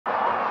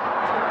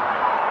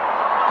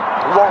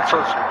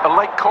Walters, a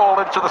late call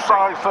into the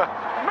side for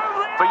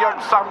young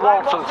Sam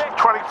Walters,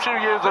 22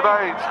 years of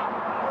age,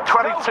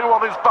 22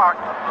 on his back.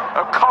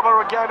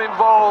 O'Connor again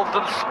involved,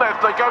 and Smith,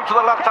 they go to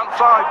the left-hand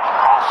side.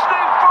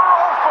 Austin for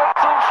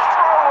Olpherts, and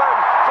stroll in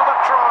for the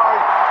try.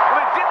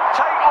 Well, it didn't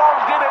take long,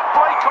 did it?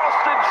 Blake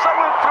Austin, so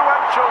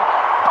influential,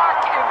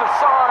 back in the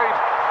side.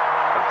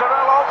 And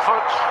Derrell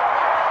Olpherts,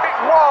 it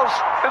was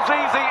as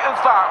easy as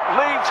that.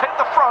 Leeds hit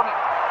the front,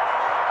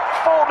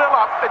 4-0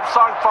 up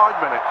inside 5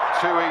 minutes.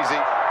 Too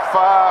easy,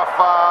 far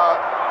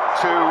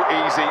too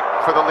easy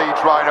for the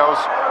Leeds Rhinos.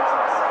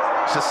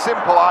 It's a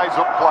simple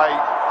eyes-up play,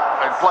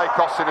 and Blake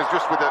Austin has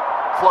just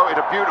floated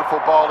a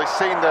beautiful ball. He's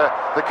seen the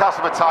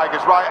Castleford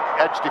Tigers right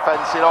edge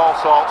defence in all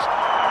sorts,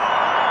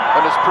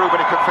 and has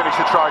proven he could finish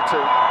the try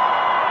too.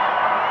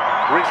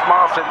 Rhyse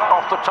Martin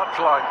off the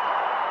touchline.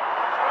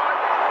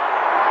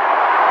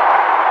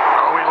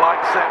 Oh, he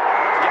likes it.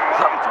 Gets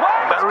up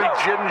very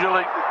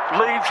gingerly.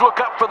 Leeds look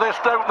up for this,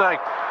 don't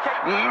they?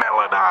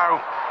 Miller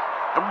now.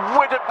 And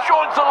Widdop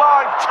joins the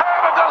line.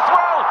 Turner does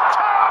well.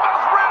 Turner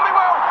does really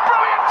well.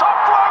 Brilliant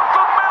offload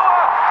from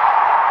Miller.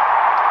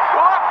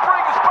 Well, that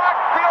brings back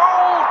the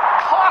old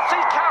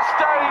classy Cast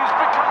days,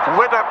 because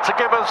Widdop to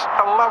give us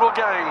a level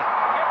game.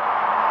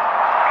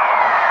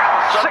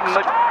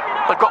 Suddenly,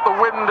 they've got the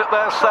wind at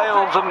their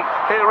sails, and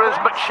here is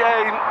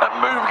McShane and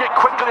moving it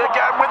quickly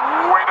again with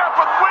Widdop,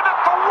 and Widdop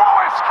for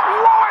Wallace.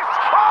 Wallace!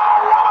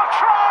 Oh, what a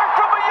try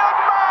from the young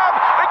man!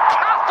 And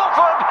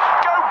Castleford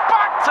go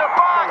back to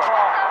back.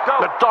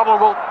 McDonald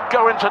will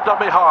go into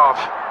dummy half.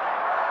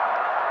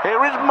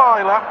 Here is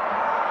Myler.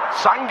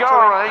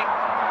 Sangare.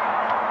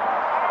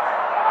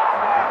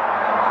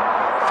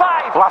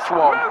 Last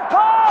one.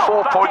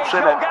 4 points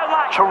in it.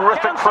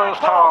 Terrific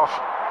first half.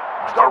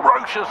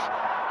 Ferocious.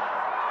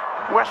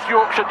 West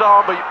Yorkshire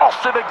derby.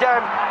 Austin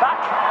again.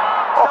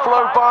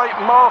 Offload by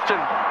Martin.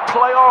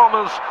 Play on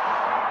as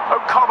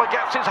O'Connor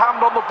gets his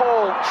hand on the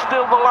ball.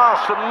 Still the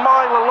last. And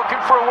Myler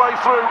looking for a way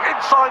through.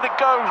 Inside it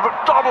goes.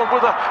 McDonald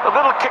with a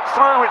little kick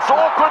through. It's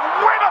awkward.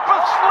 Widdop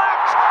has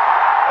slipped.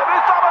 And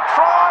is that a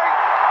try?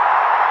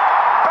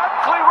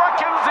 Bentley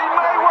reckons he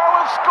may well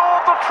have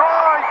scored the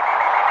try.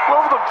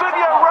 Well, the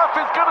video ref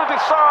is going to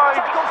decide.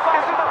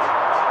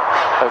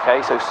 Okay,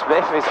 so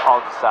Smith is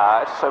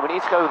onside, so we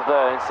need to go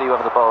there and see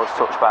whether the ball is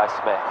touched by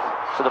Smith.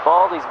 So the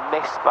ball is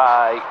missed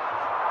by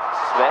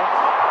Smith,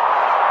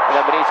 and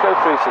then we need to go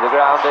through to the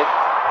grounding.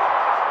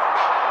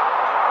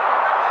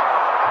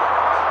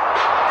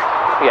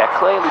 Yeah,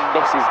 clearly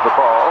misses the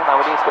ball. Now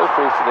we need to go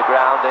through to the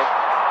grounding.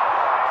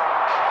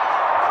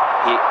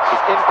 He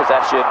is in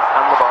possession,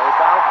 and the ball is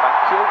down.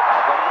 Thank you.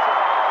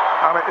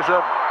 And it is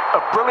a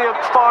brilliant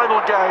final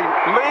game.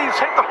 Leeds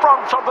hit the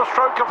front on the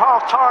stroke of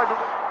half-time.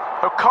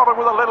 O'Connor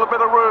with a little bit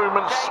of room,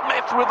 and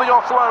Smith with the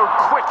offload.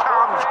 Quick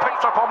hands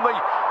picked up on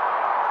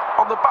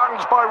the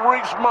bangs by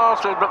Rhyse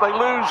Martin, but they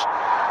lose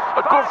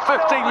a good 15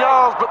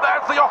 yards. But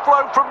there's the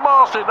offload from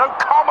Martin.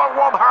 O'Connor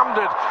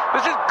one-handed.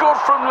 This is good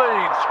from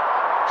Leeds.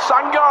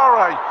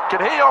 Sangare,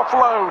 can he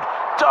offload?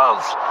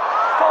 Does.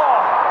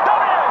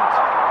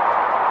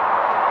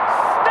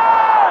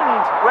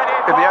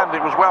 In the end,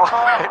 it was well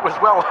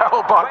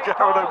held by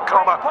Jared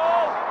O'Connor.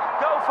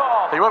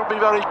 He won't be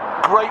very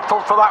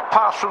grateful for that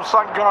pass from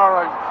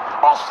Sangare.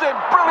 Austin,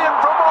 brilliant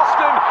from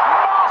Austin.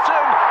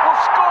 Martin will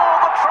score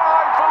the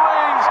try for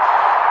Leeds.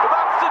 But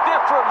that's the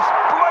difference.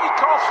 Blake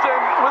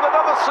Austin with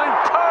another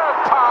superb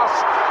pass.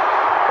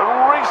 And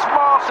Rhyse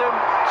Martin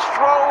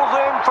strolls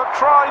in for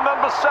try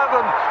number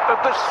 7 of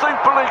the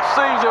Super League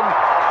season.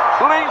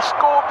 Leeds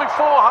scored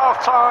before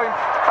half-time,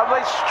 and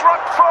they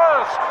struck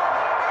first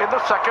in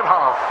the second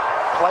half.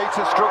 Play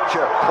to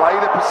structure, play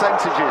the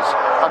percentages,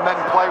 and then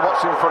play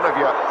what's in front of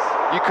you.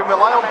 You can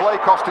rely on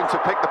Blake Austin to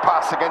pick the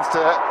pass against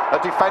a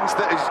defence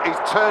that is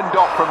turned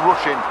off from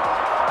rushing.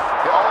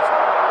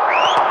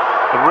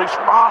 Rhyse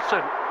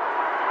Martin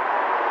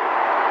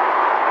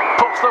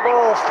puts the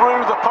ball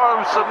through the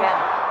post, and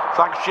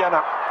thanks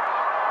Jenna.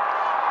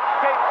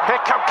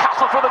 Here comes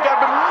Castleford again,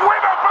 but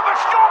Widdop with a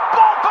short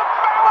ball for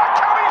Miller.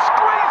 Can he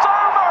squeeze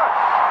over?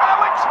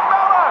 Alex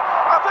Miller,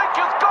 I think,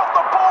 has got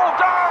the ball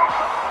down.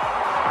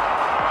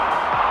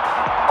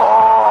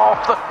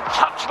 Off the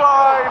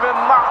touchline, and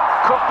that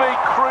could be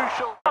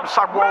crucial.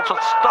 Sam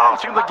Walters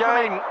starting the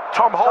game.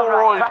 Tom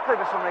Holroyd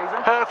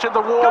hurt in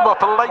the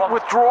warm-up, a late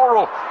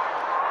withdrawal.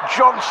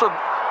 Johnson,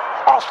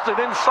 Austin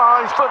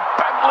inside for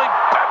Bentley.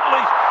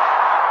 Bentley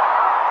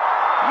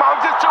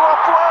manages to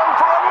offload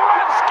for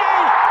Oledzki.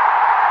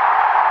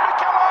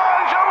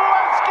 Mikolaj,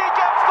 Oledzki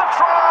gets the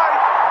try.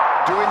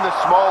 Doing the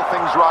small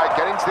things right,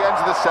 getting to the end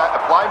of the set,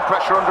 applying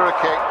pressure under a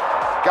kick.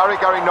 Gary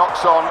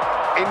knocks on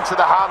into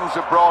the hands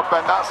of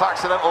Broadbent. That's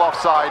accidental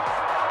offside.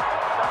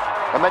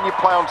 And then you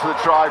play onto the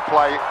try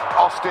play.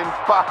 Austin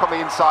back on the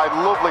inside,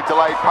 lovely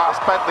delayed pass.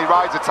 Bentley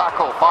rides a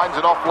tackle, finds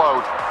an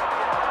offload.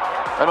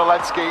 And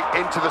Oledzki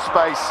into the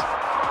space.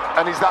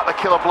 And is that the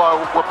killer blow?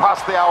 We're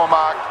past the hour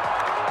mark.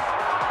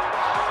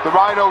 The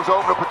Rhinos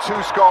open up a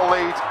 2-score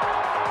lead.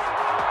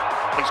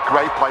 It's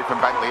great play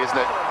from Bentley, isn't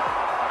it?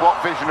 Block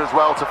vision as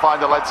well to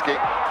find Oledzki.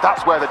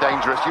 That's where the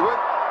danger is.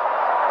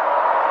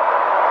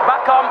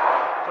 back on.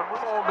 A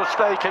raw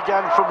mistake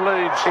again from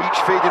Leeds. Each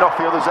feeding off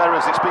the other's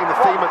errors. It's been the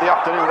theme of the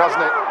afternoon,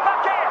 hasn't it?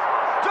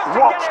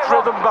 Watts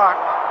driven back.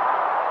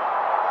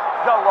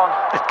 Go on.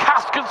 If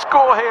Cass can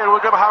score here,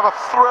 we're going to have a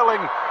thrilling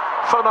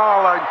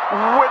finale.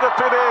 Widdop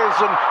it is,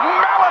 and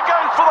Miller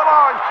goes for the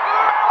line.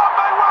 Miller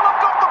may well have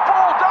got the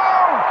ball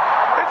down.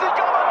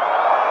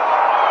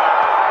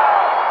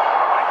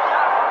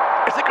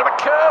 Is he going to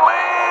curl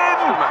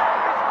in?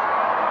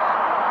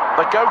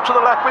 They go to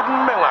the left with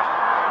Miller.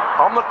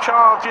 On the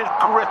charge is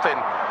Griffin.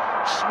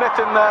 Smith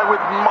in there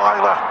with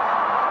Myler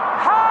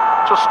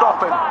to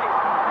stop him.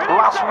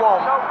 Last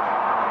one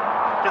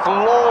is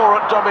Law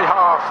at dummy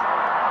half.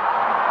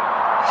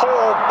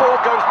 Hall, ball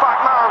goes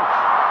back.